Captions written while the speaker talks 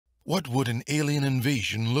What would an alien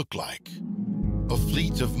invasion look like? A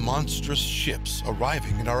fleet of monstrous ships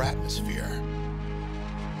arriving in our atmosphere.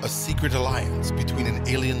 A secret alliance between an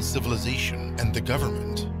alien civilization and the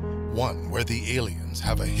government, one where the aliens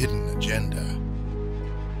have a hidden agenda.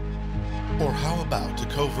 Or how about a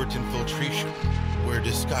covert infiltration where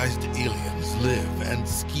disguised aliens live and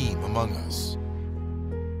scheme among us?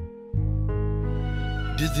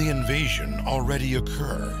 Did the invasion already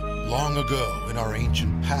occur long ago in our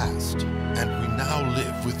ancient past, and we now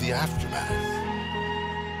live with the aftermath?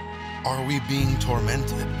 Are we being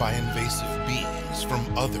tormented by invasive beings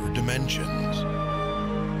from other dimensions?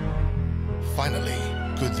 Finally,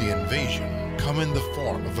 could the invasion come in the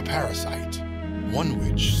form of a parasite, one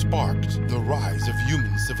which sparked the rise of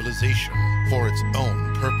human civilization for its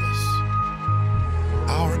own purpose?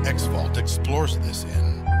 Our X-Vault explores this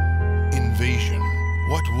in Invasion.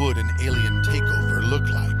 What would an alien takeover look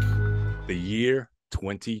like? The year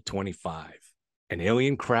 2025. An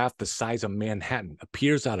alien craft the size of Manhattan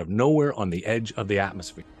appears out of nowhere on the edge of the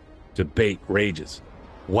atmosphere. Debate rages.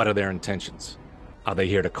 What are their intentions? Are they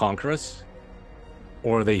here to conquer us?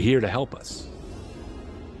 Or are they here to help us?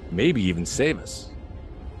 Maybe even save us.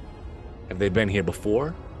 Have they been here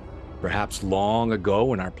before? Perhaps long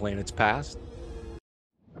ago in our planet's past?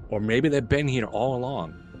 Or maybe they've been here all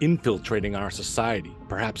along, infiltrating our society,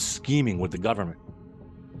 perhaps scheming with the government.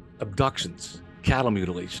 Abductions, cattle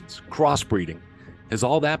mutilations, crossbreeding. Has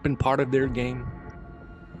all that been part of their game?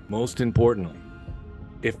 Most importantly,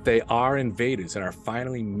 if they are invaders and are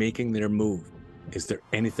finally making their move, is there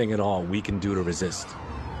anything at all we can do to resist?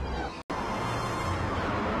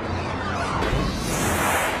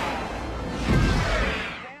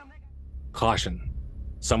 Caution.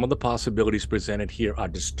 Some of the possibilities presented here are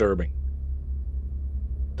disturbing.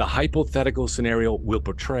 The hypothetical scenario we'll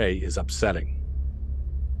portray is upsetting.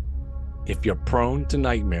 If you're prone to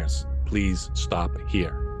nightmares, please stop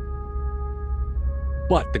here.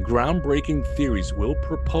 But the groundbreaking theories we'll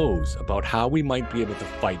propose about how we might be able to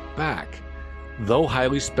fight back, though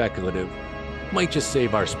highly speculative, might just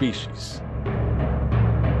save our species.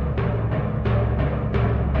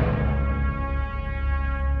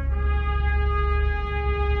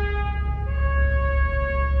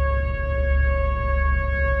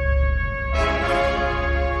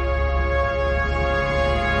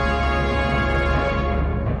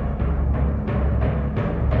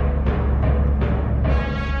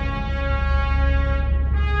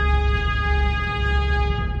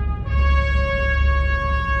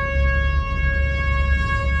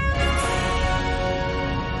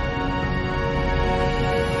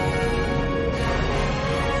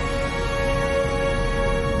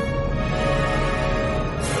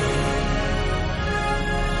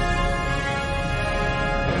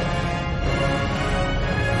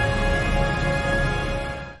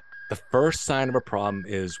 The first sign of a problem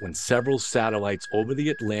is when several satellites over the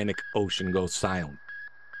Atlantic Ocean go silent.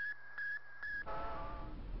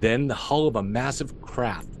 Then the hull of a massive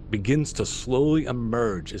craft begins to slowly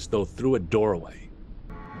emerge as though through a doorway.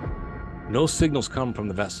 No signals come from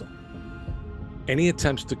the vessel. Any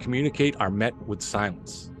attempts to communicate are met with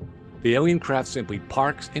silence. The alien craft simply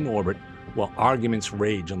parks in orbit while arguments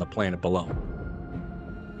rage on the planet below.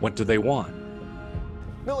 What do they want?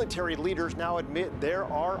 Military leaders now admit there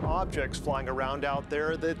are objects flying around out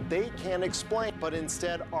there that they can't explain, but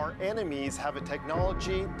instead our enemies have a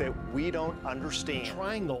technology that we don't understand.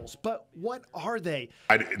 Triangles, but what are they?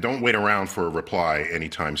 Don't wait around for a reply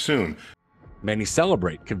anytime soon. Many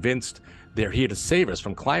celebrate, convinced they're here to save us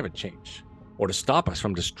from climate change or to stop us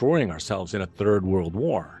from destroying ourselves in a third world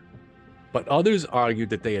war. But others argue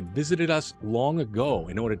that they had visited us long ago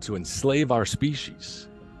in order to enslave our species.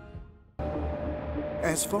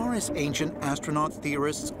 As far as ancient astronaut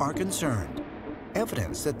theorists are concerned,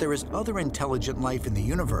 evidence that there is other intelligent life in the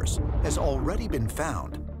universe has already been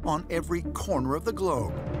found on every corner of the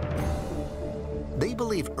globe. They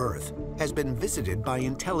believe Earth has been visited by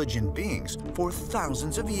intelligent beings for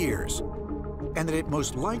thousands of years, and that it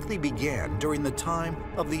most likely began during the time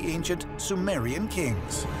of the ancient Sumerian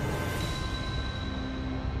kings.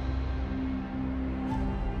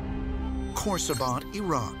 Khorsabad,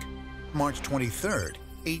 Iraq, March 23,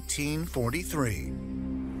 1843.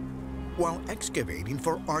 While excavating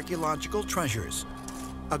for archaeological treasures,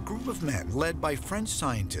 a group of men led by French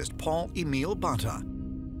scientist Paul-Émile Botta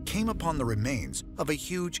came upon the remains of a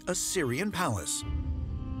huge Assyrian palace,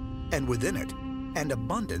 and within it, an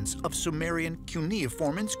abundance of Sumerian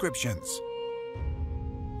cuneiform inscriptions.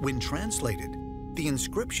 When translated, the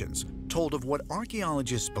inscriptions told of what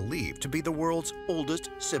archaeologists believe to be the world's oldest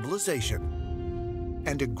civilization,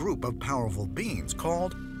 and a group of powerful beings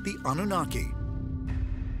called the Anunnaki.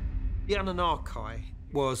 The Anunnaki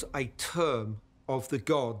was a term of the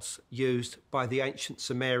gods used by the ancient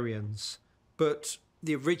Sumerians, but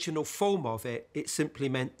the original form of it simply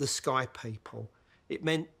meant the sky people. It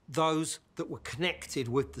meant those that were connected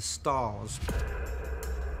with the stars.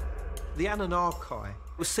 The Anunnaki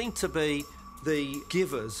were seen to be the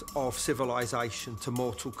givers of civilization to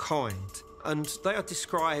mortal kind, and they are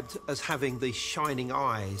described as having these shining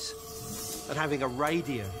eyes and having a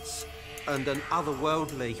radiance and an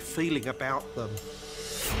otherworldly feeling about them.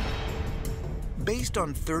 Based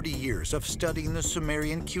on 30 years of studying the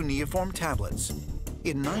Sumerian cuneiform tablets,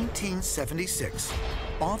 in 1976,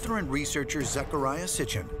 author and researcher Zecharia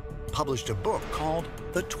Sitchin published a book called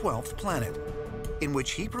The 12th Planet, in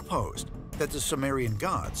which he proposed that the Sumerian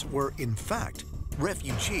gods were, in fact,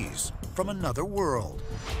 refugees from another world.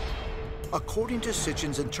 According to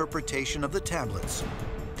Sitchin's interpretation of the tablets,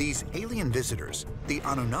 these alien visitors, the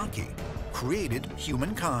Anunnaki, created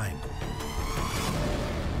humankind.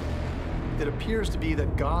 It appears to be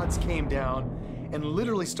that gods came down and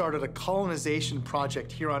literally started a colonization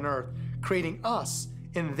project here on Earth, creating us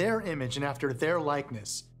in their image and after their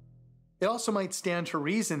likeness. It also might stand to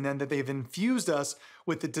reason then that they've infused us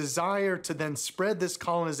with the desire to then spread this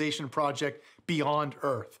colonization project beyond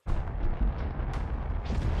Earth.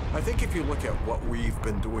 I think if you look at what we've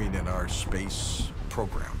been doing in our space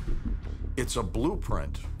program, it's a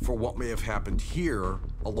blueprint for what may have happened here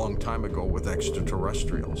a long time ago with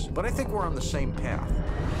extraterrestrials. But I think we're on the same path.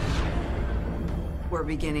 We're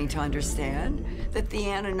beginning to understand that the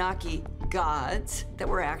Anunnaki gods that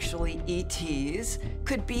were actually ETs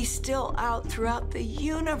could be still out throughout the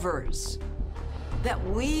universe. That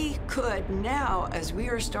we could now, as we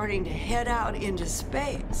are starting to head out into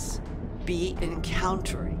space, be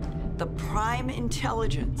encountering the prime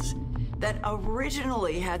intelligence that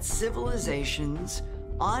originally had civilizations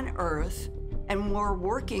on Earth and were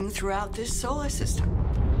working throughout this solar system.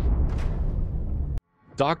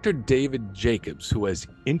 Dr. David Jacobs, who has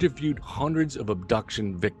interviewed hundreds of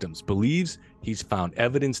abduction victims, believes he's found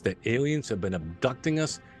evidence that aliens have been abducting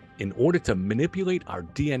us in order to manipulate our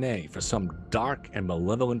DNA for some dark and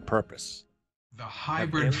malevolent purpose. The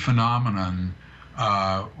hybrid phenomenon,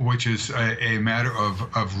 which is a matter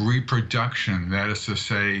of reproduction, that is to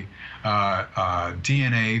say,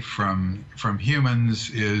 DNA from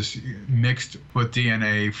humans is mixed with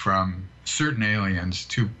DNA from certain aliens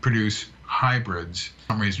to produce hybrids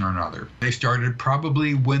for some reason or another. They started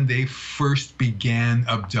probably when they first began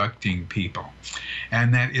abducting people.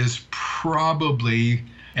 And that is probably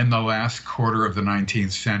in the last quarter of the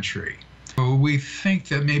 19th century. So we think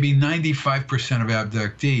that maybe 95% of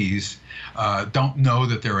abductees don't know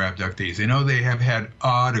that they're abductees. They know they have had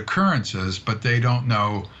odd occurrences, but they don't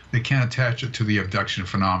know, they can't attach it to the abduction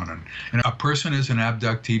phenomenon. And a person is an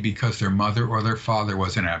abductee because their mother or their father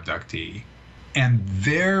was an abductee. And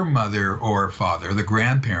their mother or father, the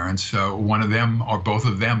grandparents, one of them or both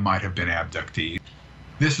of them might have been abductees.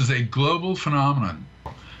 This is a global phenomenon.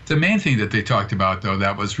 The main thing that they talked about, though,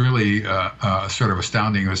 that was really sort of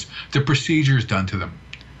astounding was the procedures done to them.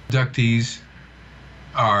 Abductees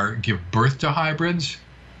give birth to hybrids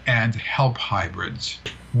and help hybrids.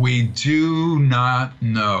 We do not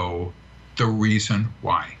know the reason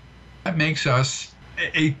why. That makes us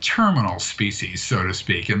a terminal species, so to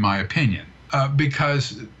speak, in my opinion.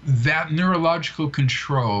 Because that neurological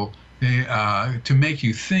control to make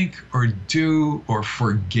you think or do or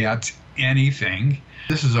forget anything,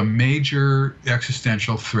 this is a major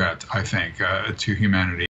existential threat, I think, to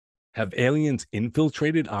humanity. Have aliens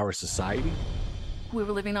infiltrated our society? We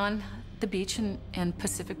were living on the beach in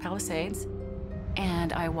Pacific Palisades,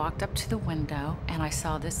 and I walked up to the window and I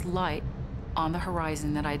saw this light on the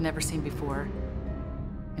horizon that I'd never seen before.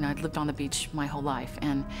 You know, I'd lived on the beach my whole life,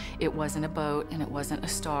 and it wasn't a boat and it wasn't a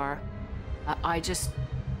star. I just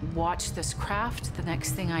watched this craft. The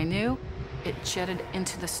next thing I knew, it jetted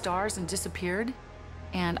into the stars and disappeared,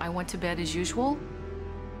 and I went to bed as usual.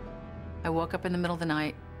 I woke up in the middle of the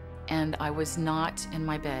night, and I was not in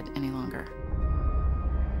my bed any longer.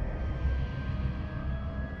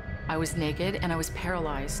 I was naked and I was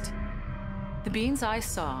paralyzed. The beings I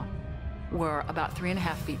saw were about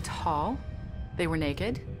 3.5 feet tall. They were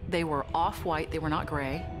naked, they were off-white, they were not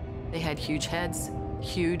gray. They had huge heads,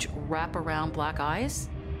 huge wrap-around black eyes,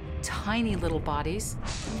 tiny little bodies.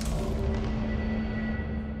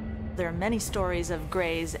 There are many stories of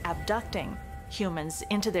Greys abducting humans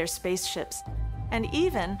into their spaceships, and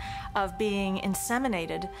even of being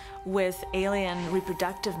inseminated with alien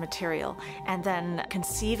reproductive material and then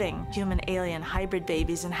conceiving human-alien hybrid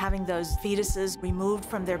babies and having those fetuses removed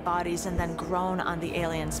from their bodies and then grown on the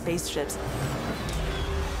alien spaceships.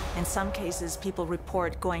 In some cases, people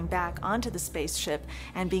report going back onto the spaceship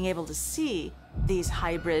and being able to see these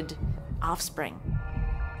hybrid offspring.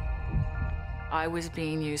 I was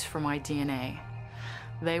being used for my DNA.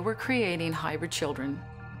 They were creating hybrid children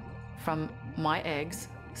from my eggs,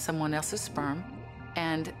 someone else's sperm,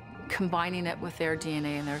 and combining it with their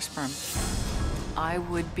DNA and their sperm. I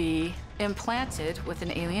would be implanted with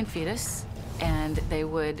an alien fetus, and they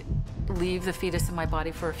would leave the fetus in my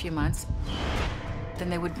body for a few months. Then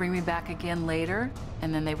they would bring me back again later,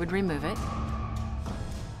 and then they would remove it.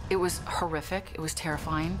 It was horrific. It was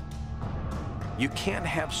terrifying. You can't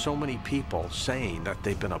have so many people saying that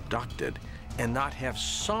they've been abducted and not have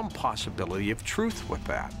some possibility of truth with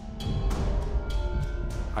that.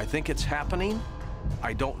 I think it's happening.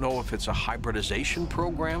 I don't know if it's a hybridization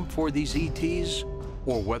program for these ETs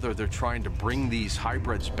or whether they're trying to bring these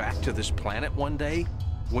hybrids back to this planet one day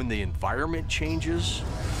when the environment changes.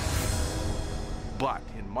 But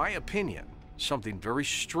in my opinion, something very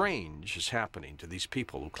strange is happening to these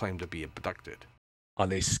people who claim to be abducted. Are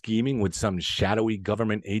they scheming with some shadowy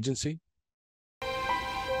government agency?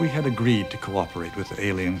 We had agreed to cooperate with the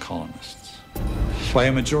alien colonists by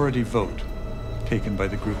a majority vote taken by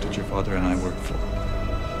the group that your father and I worked for.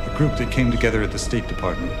 A group that came together at the State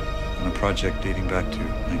Department on a project dating back to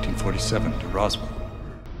 1947 to Roswell.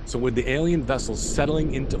 So with the alien vessels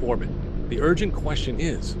settling into orbit, the urgent question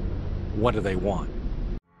is, what do they want?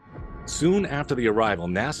 Soon after the arrival,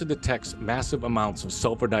 NASA detects massive amounts of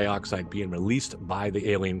sulfur dioxide being released by the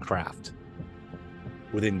alien craft.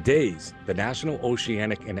 Within days, the National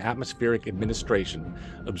Oceanic and Atmospheric Administration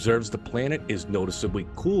observes the planet is noticeably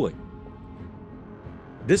cooling.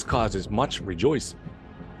 This causes much rejoicing.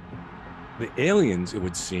 The aliens, it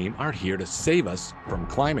would seem, are here to save us from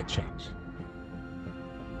climate change.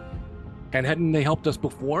 And hadn't they helped us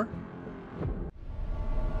before?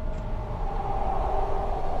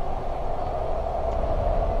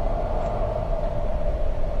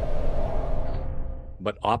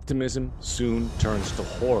 But optimism soon turns to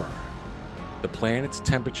horror. The planet's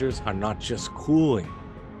temperatures are not just cooling,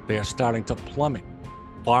 they are starting to plummet.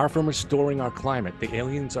 Far from restoring our climate, the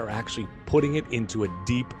aliens are actually putting it into a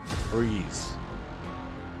deep freeze.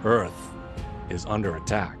 Earth is under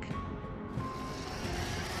attack.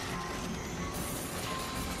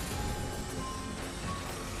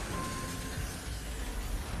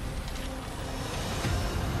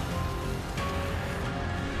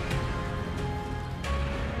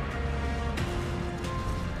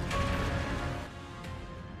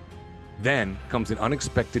 Then comes an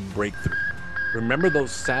unexpected breakthrough. Remember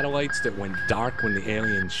those satellites that went dark when the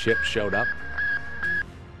alien ship showed up?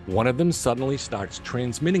 One of them suddenly starts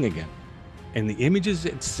transmitting again, and the images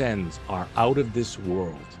it sends are out of this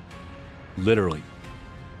world. Literally.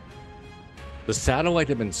 The satellite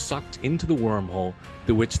had been sucked into the wormhole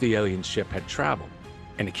through which the alien ship had traveled,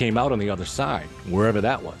 and it came out on the other side, wherever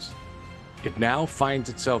that was. It now finds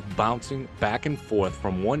itself bouncing back and forth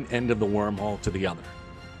from one end of the wormhole to the other.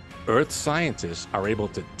 Earth scientists are able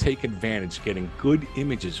to take advantage getting good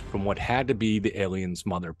images from what had to be the alien's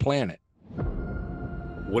mother planet.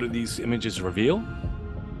 What do these images reveal?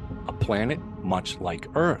 A planet much like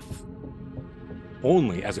Earth,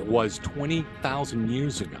 only as it was 20,000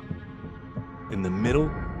 years ago, in the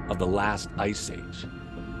middle of the last ice age.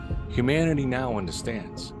 Humanity now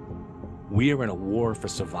understands we are in a war for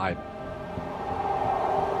survival.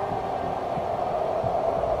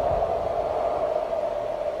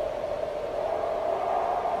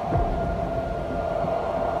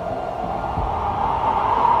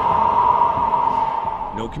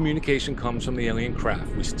 No communication comes from the alien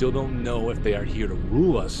craft. We still don't know if they are here to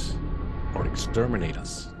rule us or exterminate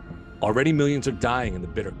us. Already millions are dying in the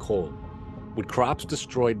bitter cold. With crops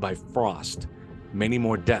destroyed by frost, many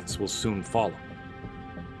more deaths will soon follow.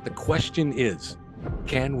 The question is,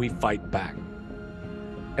 can we fight back?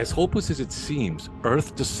 As hopeless as it seems,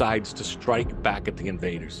 Earth decides to strike back at the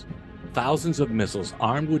invaders. Thousands of missiles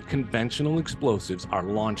armed with conventional explosives are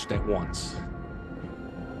launched at once.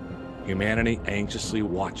 Humanity anxiously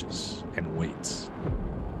watches and waits.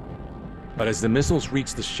 But as the missiles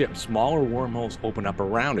reach the ship, smaller wormholes open up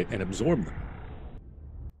around it and absorb them.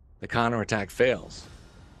 The counterattack fails.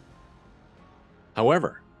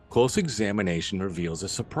 However, close examination reveals a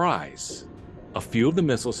surprise. A few of the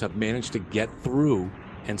missiles have managed to get through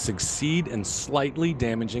and succeed in slightly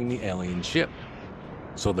damaging the alien ship.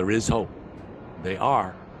 So there is hope. They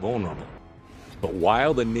are vulnerable. But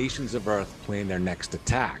while the nations of Earth plan their next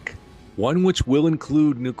attack, one which will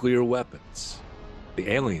include nuclear weapons,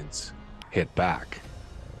 the aliens hit back.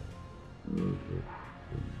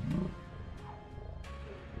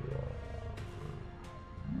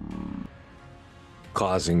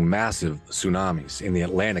 causing massive tsunamis in the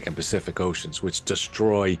Atlantic and Pacific Oceans, which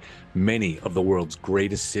destroy many of the world's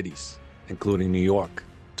greatest cities, including New York,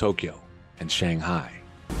 Tokyo, and Shanghai.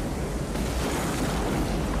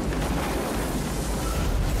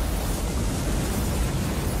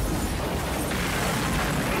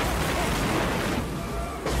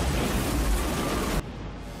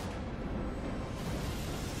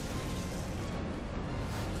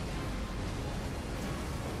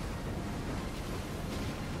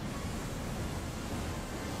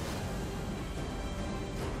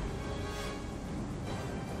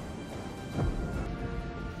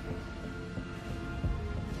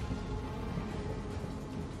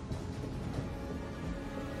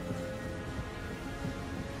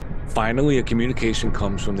 Finally, a communication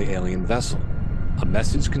comes from the alien vessel, a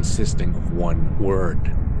message consisting of one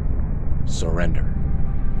word: surrender.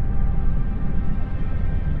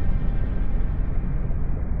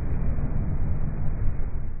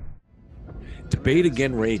 Debate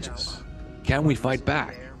again rages. Can we fight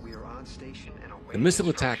back? The missile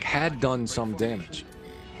attack had done some damage.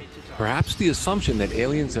 Perhaps the assumption that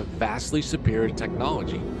aliens have vastly superior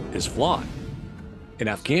technology is flawed. In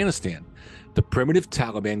Afghanistan, the primitive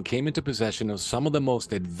Taliban came into possession of some of the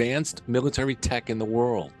most advanced military tech in the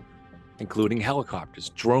world, including helicopters,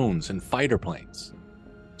 drones, and fighter planes.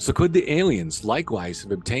 So could the aliens likewise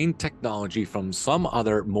have obtained technology from some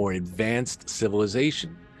other more advanced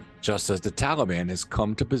civilization, just as the Taliban has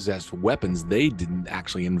come to possess weapons they didn't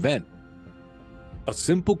actually invent? A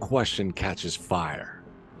simple question catches fire.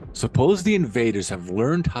 Suppose the invaders have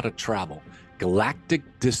learned how to travel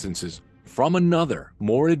galactic distances from another,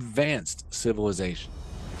 more advanced civilization.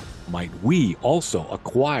 Might we also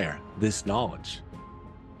acquire this knowledge?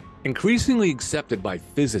 Increasingly accepted by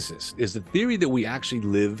physicists is the theory that we actually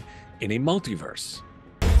live in a multiverse.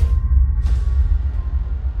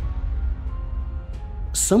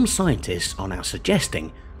 Some scientists are now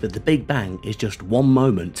suggesting that the Big Bang is just one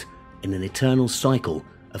moment in an eternal cycle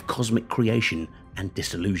of cosmic creation and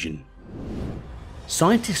dissolution.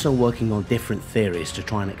 Scientists are working on different theories to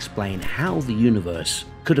try and explain how the universe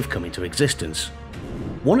could have come into existence.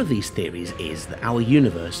 One of these theories is that our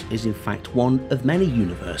universe is in fact one of many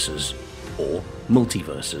universes, or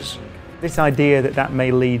multiverses. This idea that that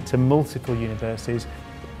may lead to multiple universes,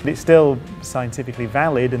 it's still scientifically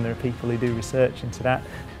valid, and there are people who do research into that,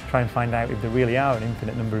 try and find out if there really are an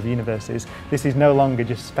infinite number of universes. This is no longer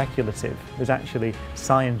just speculative, there's actually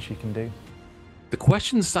science you can do. The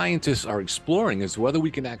question scientists are exploring is whether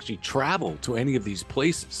we can actually travel to any of these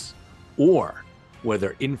places, or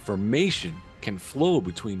whether information can flow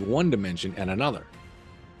between one dimension and another.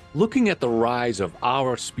 Looking at the rise of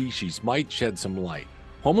our species might shed some light.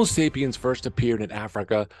 Homo sapiens first appeared in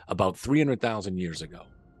Africa about 300,000 years ago.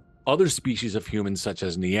 Other species of humans, such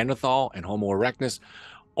as Neanderthal and Homo erectus,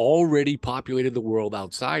 already populated the world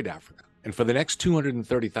outside Africa. And for the next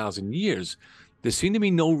 230,000 years, there seemed to be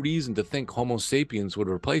no reason to think Homo sapiens would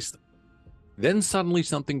replace them. Then suddenly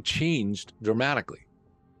something changed dramatically.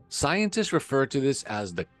 Scientists refer to this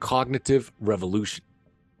as the cognitive revolution.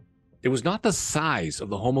 It was not the size of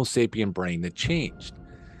the Homo sapien brain that changed.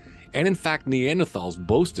 And in fact, Neanderthals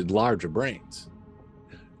boasted larger brains.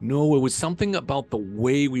 No, it was something about the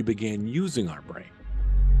way we began using our brain.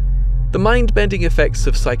 The mind-bending effects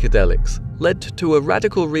of psychedelics led to a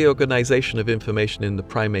radical reorganization of information in the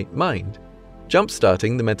primate mind,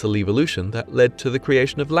 jump-starting the mental evolution that led to the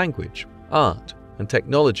creation of language, art, and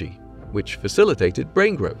technology, which facilitated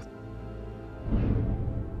brain growth.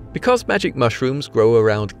 Because magic mushrooms grow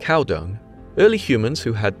around cow dung, early humans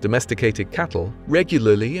who had domesticated cattle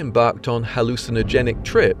regularly embarked on hallucinogenic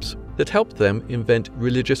trips that helped them invent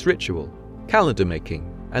religious ritual, calendar making,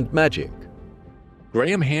 and magic.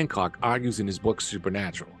 Graham Hancock argues in his book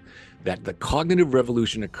Supernatural that the cognitive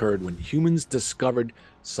revolution occurred when humans discovered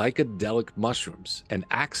psychedelic mushrooms and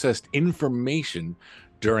accessed information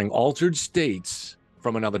during altered states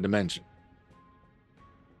from another dimension.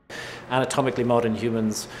 Anatomically modern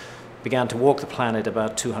humans began to walk the planet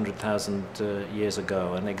about 200,000 years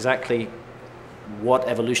ago, and exactly what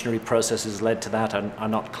evolutionary processes led to that are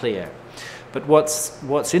not clear. But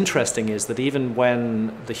what's interesting is that even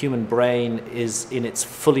when the human brain is in its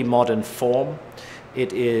fully modern form,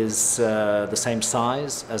 it is the same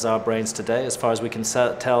size as our brains today, as far as we can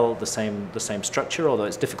tell, the same structure, although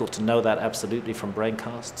it's difficult to know that absolutely from brain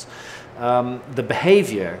casts. The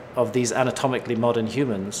behavior of these anatomically modern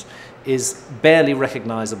humans is barely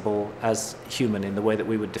recognizable as human in the way that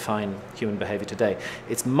we would define human behavior today.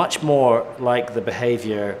 It's much more like the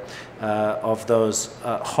behavior of those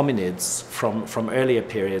hominids from earlier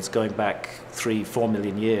periods going back 3-4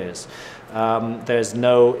 million years. There's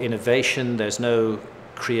no innovation, there's no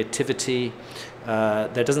creativity.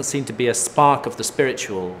 There doesn't seem to be a spark of the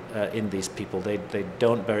spiritual in these people. They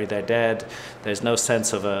don't bury their dead. There's no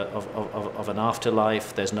sense of an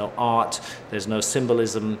afterlife. There's no art. There's no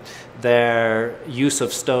symbolism. Their use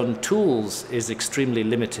of stone tools is extremely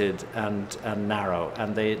limited and narrow.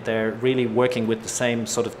 And they're really working with the same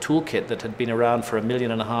sort of toolkit that had been around for 1.5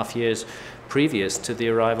 million years previous to the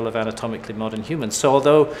arrival of anatomically modern humans. So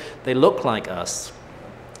although they look like us,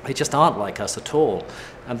 they just aren't like us at all.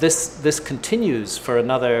 And this continues for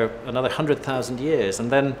another 100,000 years.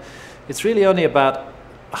 And then it's really only about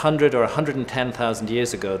 100 or 110,000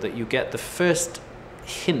 years ago that you get the first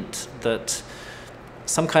hint that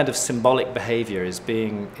some kind of symbolic behavior is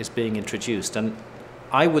being introduced. And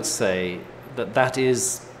I would say that that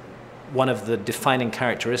is one of the defining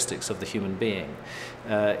characteristics of the human being,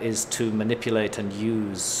 is to manipulate and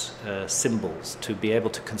use symbols, to be able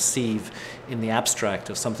to conceive in the abstract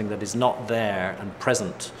of something that is not there and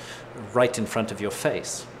present right in front of your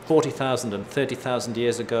face. 40,000 and 30,000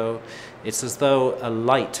 years ago, it's as though a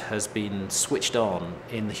light has been switched on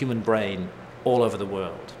in the human brain all over the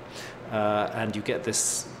world. And you get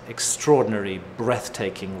this extraordinary,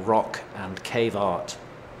 breathtaking rock and cave art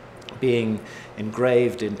being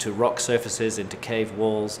engraved into rock surfaces, into cave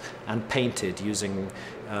walls, and painted using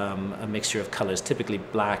a mixture of colors, typically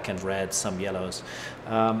black and red, some yellows,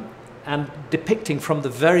 and depicting from the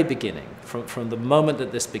very beginning, from the moment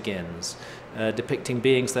that this begins, depicting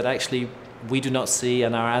beings that actually we do not see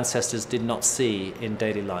and our ancestors did not see in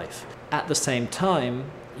daily life. At the same time,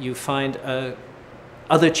 you find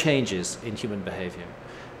other changes in human behavior.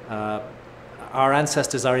 Our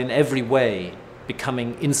ancestors are in every way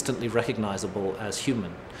becoming instantly recognizable as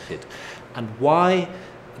human. And why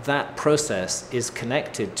that process is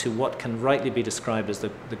connected to what can rightly be described as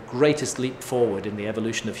the greatest leap forward in the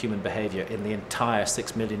evolution of human behavior in the entire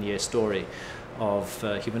 6 million year story of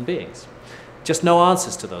human beings. Just no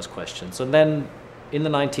answers to those questions. And then in the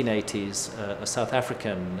 1980s, a South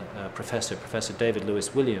African Professor David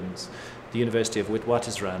Lewis Williams, the University of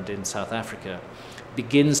Witwatersrand in South Africa,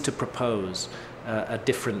 begins to propose a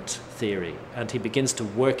different theory, and he begins to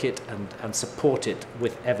work it and support it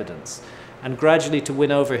with evidence, and gradually to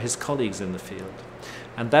win over his colleagues in the field.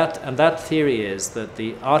 And that theory is that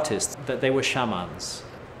the artists, that they were shamans,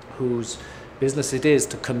 whose business it is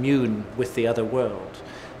to commune with the other world.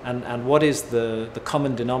 And what is the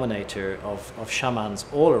common denominator of shamans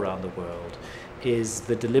all around the world is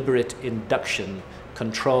the deliberate induction,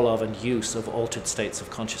 control of, and use of altered states of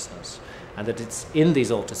consciousness. And that it's in these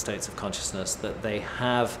altered states of consciousness that they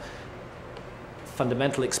have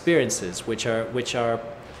fundamental experiences which are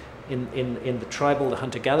in the tribal, the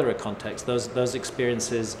hunter-gatherer context, those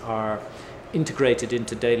experiences are integrated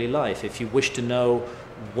into daily life. If you wish to know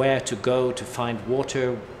where to go to find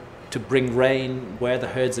water, to bring rain, where the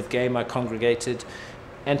herds of game are congregated,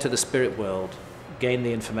 enter the spirit world, gain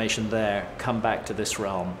the information there, come back to this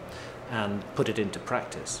realm, and put it into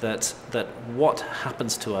practice. That what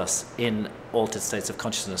happens to us in altered states of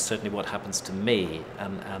consciousness, certainly what happens to me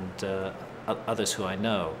and others who I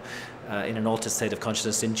know, in an altered state of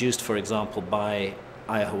consciousness induced, for example, by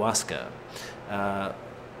ayahuasca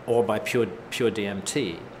or by pure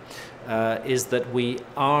DMT, is that we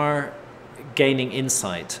are gaining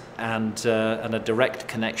insight and a direct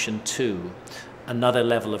connection to another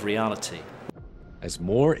level of reality. As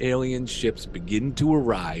more alien ships begin to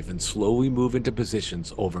arrive and slowly move into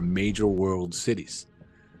positions over major world cities,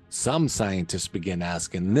 some scientists begin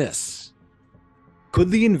asking this: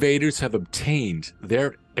 could the invaders have obtained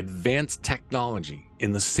their advanced technology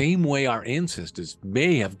in the same way our ancestors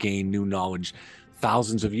may have gained new knowledge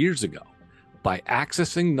thousands of years ago, by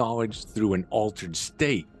accessing knowledge through an altered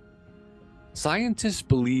state? Scientists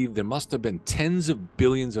believe there must have been tens of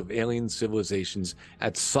billions of alien civilizations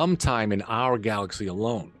at some time in our galaxy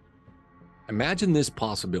alone. Imagine this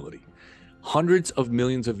possibility. Hundreds of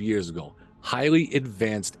millions of years ago, highly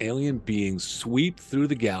advanced alien beings sweep through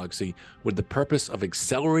the galaxy with the purpose of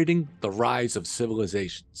accelerating the rise of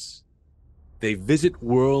civilizations. They visit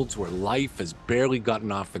worlds where life has barely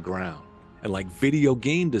gotten off the ground, and like video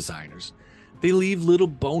game designers, they leave little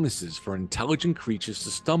bonuses for intelligent creatures to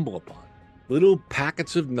stumble upon. Little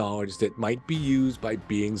packets of knowledge that might be used by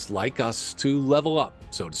beings like us to level up,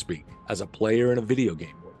 so to speak, as a player in a video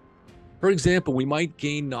game. For example, we might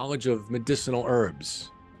gain knowledge of medicinal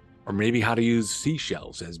herbs, or maybe how to use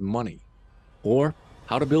seashells as money, or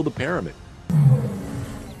how to build a pyramid.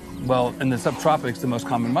 Well, in the subtropics, the most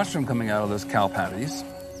common mushroom coming out of those cow patties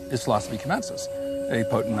is Philosophy cubensis, a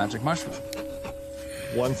potent magic mushroom.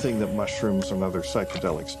 One thing that mushrooms and other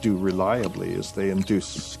psychedelics do reliably is they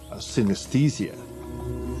induce synesthesia.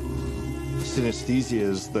 Synesthesia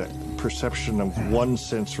is the perception of one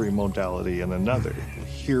sensory modality in another.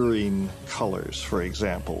 Hearing colors, for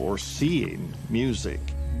example, or seeing music.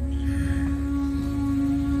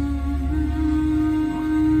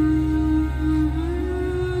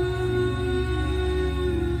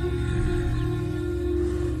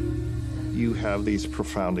 You have these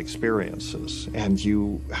profound experiences, and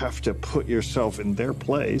you have to put yourself in their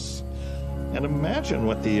place and imagine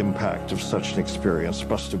what the impact of such an experience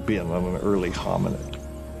must have been on an early hominid.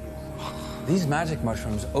 These magic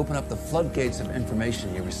mushrooms open up the floodgates of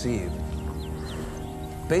information you receive.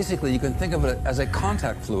 Basically, you can think of it as a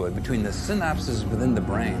contact fluid between the synapses within the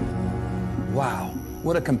brain. Wow,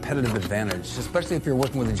 what a competitive advantage, especially if you're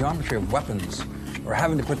working with the geometry of weapons or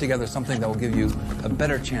having to put together something that will give you a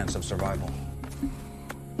better chance of survival.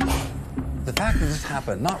 The fact that this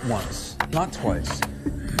happened not once, not twice,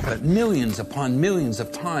 but millions upon millions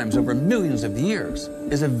of times over millions of years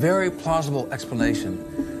is a very plausible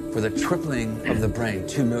explanation for the tripling of the brain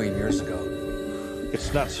 2 million years ago.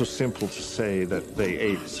 It's not so simple to say that they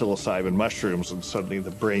ate psilocybin mushrooms and suddenly the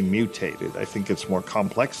brain mutated. I think it's more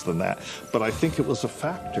complex than that, but I think it was a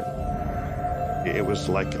factor. It was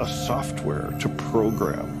like a software to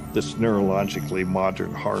program this neurologically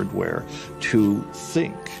modern hardware to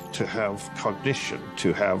think, to have cognition,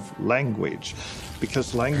 to have language.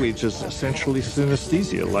 Because language is essentially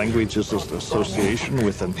synesthesia. Language is an association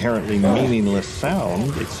with inherently meaningless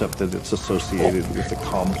sound, except that it's associated with a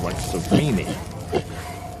complex of meaning.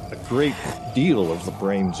 A great deal of the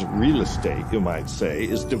brain's real estate, you might say,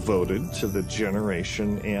 is devoted to the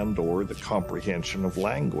generation and or the comprehension of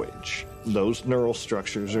language. Those neural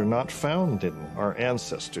structures are not found in our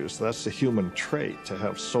ancestors. That's a human trait, to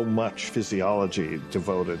have so much physiology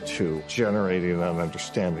devoted to generating and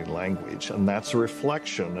understanding language. And that's a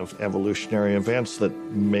reflection of evolutionary events that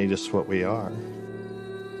made us what we are.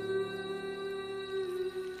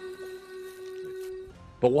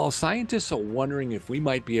 But while scientists are wondering if we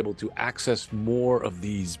might be able to access more of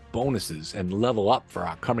these bonuses and level up for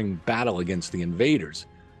our coming battle against the invaders,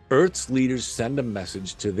 Earth's leaders send a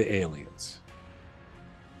message to the aliens.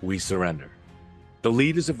 We surrender. The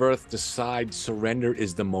leaders of Earth decide surrender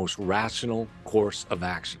is the most rational course of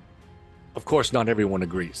action. Of course, not everyone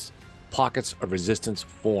agrees. Pockets of resistance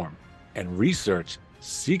form, and research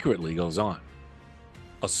secretly goes on.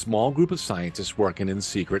 A small group of scientists working in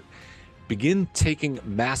secret begin taking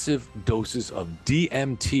massive doses of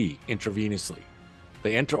DMT intravenously.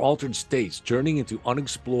 They enter altered states, journeying into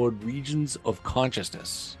unexplored regions of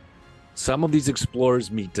consciousness. Some of these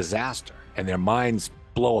explorers meet disaster, and their minds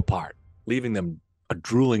blow apart, leaving them a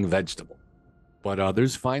drooling vegetable. But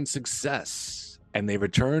others find success, and they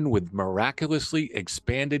return with miraculously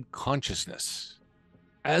expanded consciousness.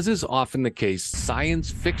 As is often the case,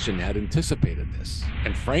 science fiction had anticipated this,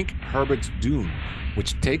 and Frank Herbert's Dune,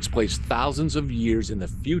 which takes place thousands of years in the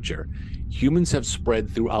future, humans have spread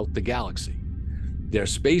throughout the galaxy. Their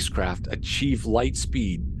spacecraft achieve light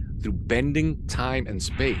speed through bending time and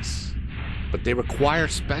space, but they require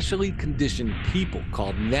specially conditioned people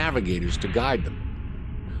called navigators to guide them.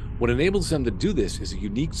 What enables them to do this is a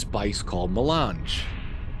unique spice called melange.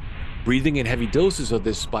 Breathing in heavy doses of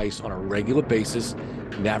this spice on a regular basis,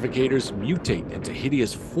 navigators mutate into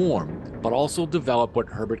hideous form, but also develop what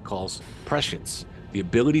Herbert calls prescience, the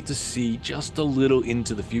ability to see just a little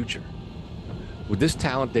into the future. With this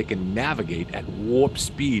talent, they can navigate at warp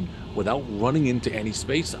speed without running into any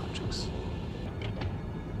space objects.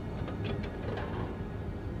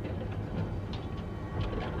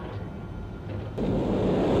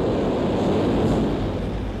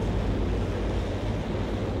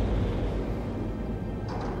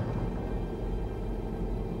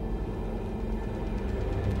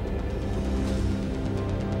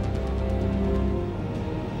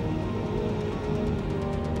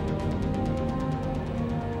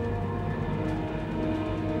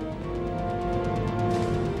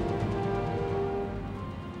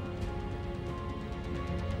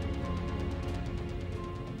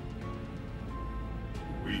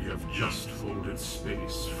 Just folded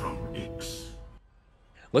space from X.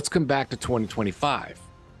 Let's come back to 2025.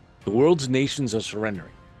 The world's nations are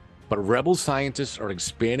surrendering, but rebel scientists are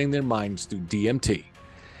expanding their minds through DMT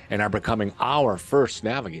and are becoming our first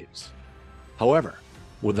navigators. However,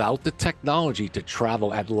 without the technology to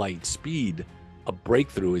travel at light speed, a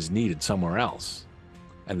breakthrough is needed somewhere else.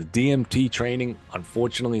 And the DMT training,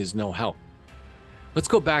 unfortunately, is no help. Let's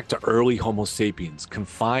go back to early Homo sapiens,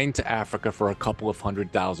 confined to Africa for a couple of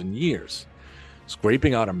 100,000 years,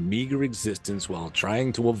 scraping out a meager existence while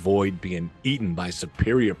trying to avoid being eaten by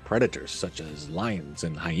superior predators such as lions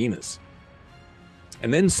and hyenas.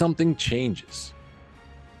 And then something changes.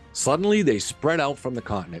 Suddenly, they spread out from the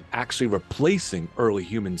continent, actually replacing early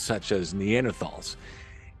humans such as Neanderthals,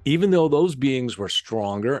 even though those beings were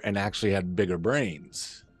stronger and actually had bigger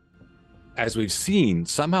brains. As we've seen,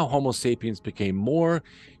 somehow Homo sapiens became more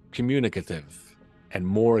communicative and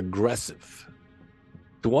more aggressive.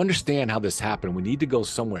 To understand how this happened, we need to go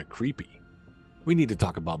somewhere creepy. We need to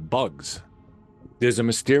talk about bugs. There's a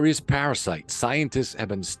mysterious parasite scientists have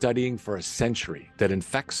been studying for a century that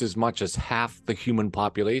infects as much as half the human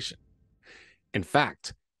population. In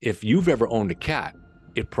fact, if you've ever owned a cat,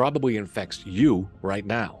 it probably infects you right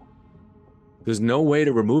now. There's no way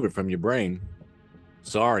to remove it from your brain.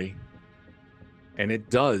 Sorry. And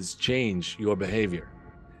it does change your behavior.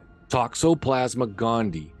 Toxoplasma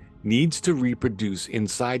gondii needs to reproduce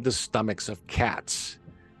inside the stomachs of cats,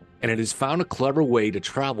 and it has found a clever way to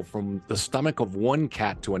travel from the stomach of one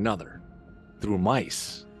cat to another, through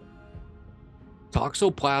mice.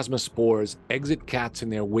 Toxoplasma spores exit cats in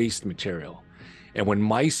their waste material, and when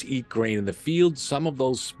mice eat grain in the field, some of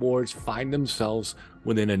those spores find themselves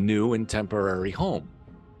within a new and temporary home.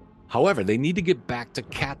 However, they need to get back to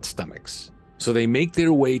cat stomachs, so they make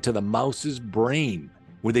their way to the mouse's brain,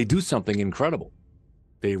 where they do something incredible.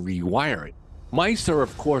 They rewire it. Mice are,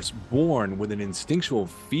 of course, born with an instinctual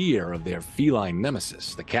fear of their feline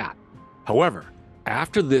nemesis, the cat. However,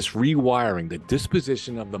 after this rewiring, the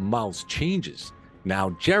disposition of the mouse changes.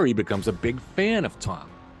 Now Jerry becomes a big fan of Tom.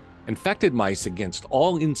 Infected mice, against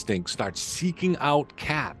all instinct, start seeking out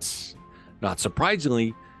cats. Not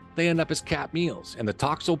surprisingly, they end up as cat meals, and the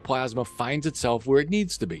toxoplasma finds itself where it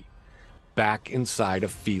needs to be, back inside a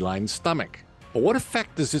feline stomach. But what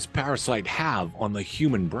effect does this parasite have on the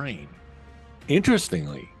human brain?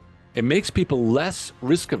 Interestingly, it makes people less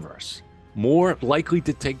risk-averse, more likely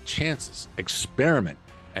to take chances, experiment,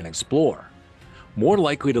 and explore, more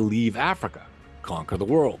likely to leave Africa, conquer the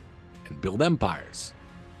world, and build empires.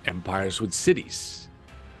 Empires with cities,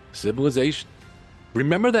 civilization.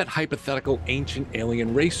 Remember that hypothetical ancient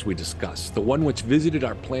alien race we discussed, the one which visited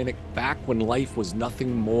our planet back when life was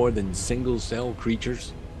nothing more than single-cell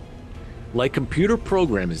creatures? Like computer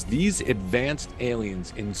programmers, these advanced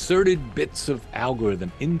aliens inserted bits of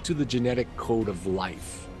algorithm into the genetic code of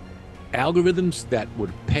life. Algorithms that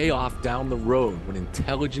would pay off down the road when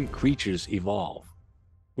intelligent creatures evolve.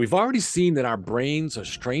 We've already seen that our brains are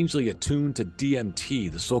strangely attuned to DMT,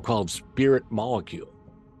 the so-called spirit molecule.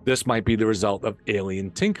 This might be the result of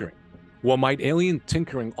alien tinkering. Well, might alien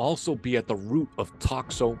tinkering also be at the root of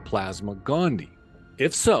Toxoplasma gondii?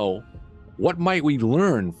 If so, what might we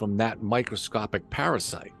learn from that microscopic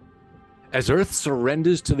parasite? As Earth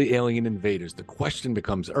surrenders to the alien invaders, the question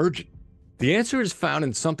becomes urgent. The answer is found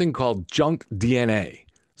in something called junk DNA.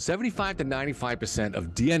 75 to 95%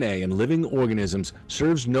 of DNA in living organisms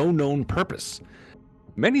serves no known purpose.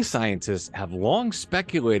 Many scientists have long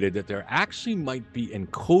speculated that there actually might be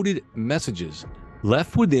encoded messages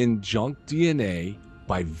left within junk DNA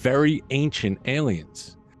by very ancient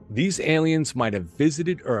aliens. These aliens might have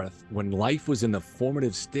visited Earth when life was in the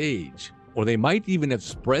formative stage, or they might even have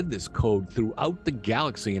spread this code throughout the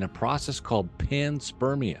galaxy in a process called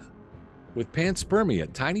panspermia. With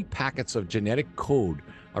panspermia, tiny packets of genetic code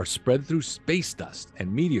are spread through space dust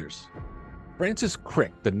and meteors. Francis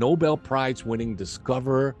Crick, the Nobel Prize-winning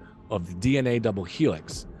discoverer of the DNA double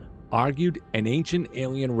helix, argued an ancient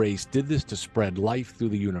alien race did this to spread life through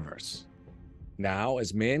the universe. Now,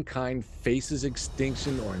 as mankind faces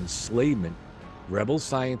extinction or enslavement, rebel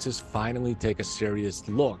scientists finally take a serious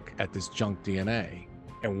look at this junk DNA.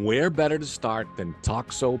 And where better to start than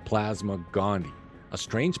Toxoplasma gondii, a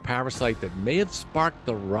strange parasite that may have sparked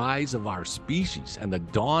the rise of our species and the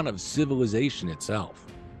dawn of civilization itself.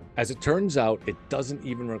 As it turns out, it doesn't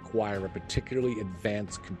even require a particularly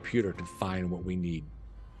advanced computer to find what we need.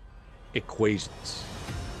 Equations.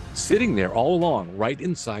 Sitting there all along, right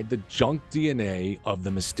inside the junk DNA of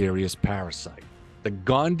the mysterious parasite. The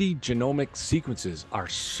gondii genomic sequences are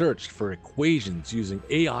searched for equations using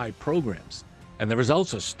AI programs, and the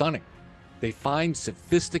results are stunning. They find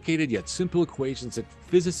sophisticated yet simple equations that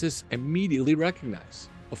physicists immediately recognize.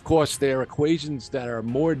 Of course, they are equations that are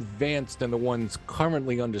more advanced than the ones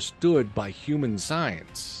currently understood by human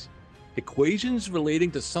science. Equations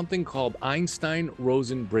relating to something called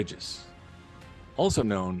Einstein-Rosen bridges, also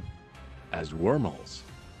known as wormholes.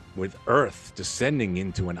 With Earth descending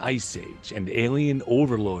into an ice age and alien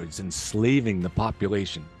overlords enslaving the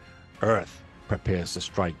population, Earth prepares to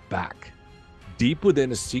strike back. Deep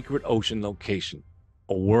within a secret ocean location,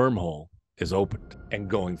 a wormhole is opened, and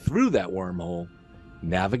going through that wormhole,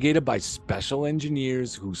 navigated by special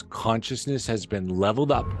engineers whose consciousness has been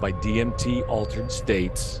leveled up by DMT-altered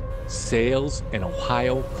states, sails an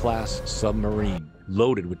Ohio-class submarine.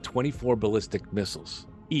 loaded with 24 ballistic missiles,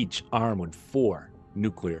 each armed with 4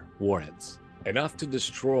 nuclear warheads, enough to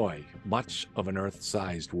destroy much of an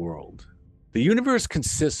Earth-sized world. The universe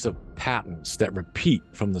consists of patterns that repeat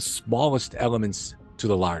from the smallest elements to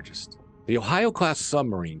the largest. The Ohio-class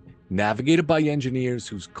submarine, navigated by engineers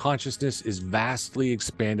whose consciousness is vastly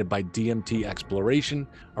expanded by DMT exploration,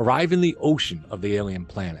 arrive in the ocean of the alien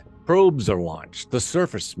planet. Probes are launched, the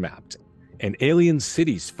surface mapped, and alien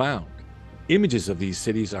cities found. Images of these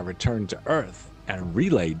cities are returned to Earth and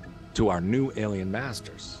relayed to our new alien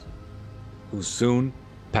masters, who soon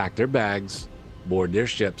pack their bags, board their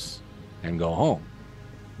ships, and go home.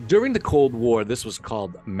 During the Cold War, this was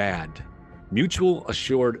called MAD, Mutual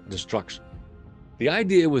Assured Destruction. The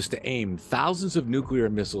idea was to aim thousands of nuclear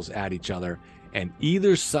missiles at each other, and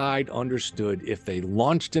either side understood if they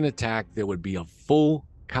launched an attack, there would be a full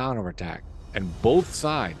counterattack, and both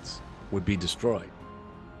sides would be destroyed.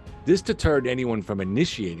 This deterred anyone from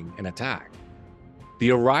initiating an attack.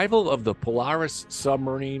 The arrival of the Polaris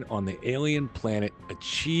submarine on the alien planet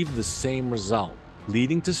achieved the same result,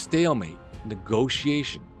 leading to stalemate,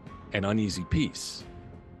 negotiation, and uneasy peace.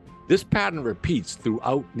 This pattern repeats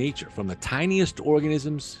throughout nature, from the tiniest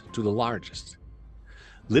organisms to the largest.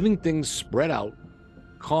 Living things spread out,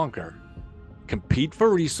 conquer, compete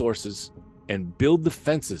for resources, and build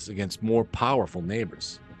defenses against more powerful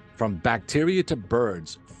neighbors. From bacteria to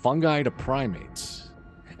birds, fungi to primates.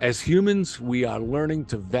 As humans, we are learning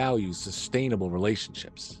to value sustainable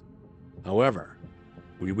relationships. However,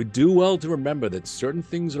 we would do well to remember that certain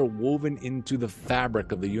things are woven into the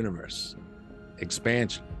fabric of the universe.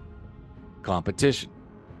 Expansion, competition,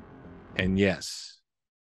 and yes,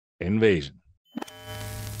 invasion.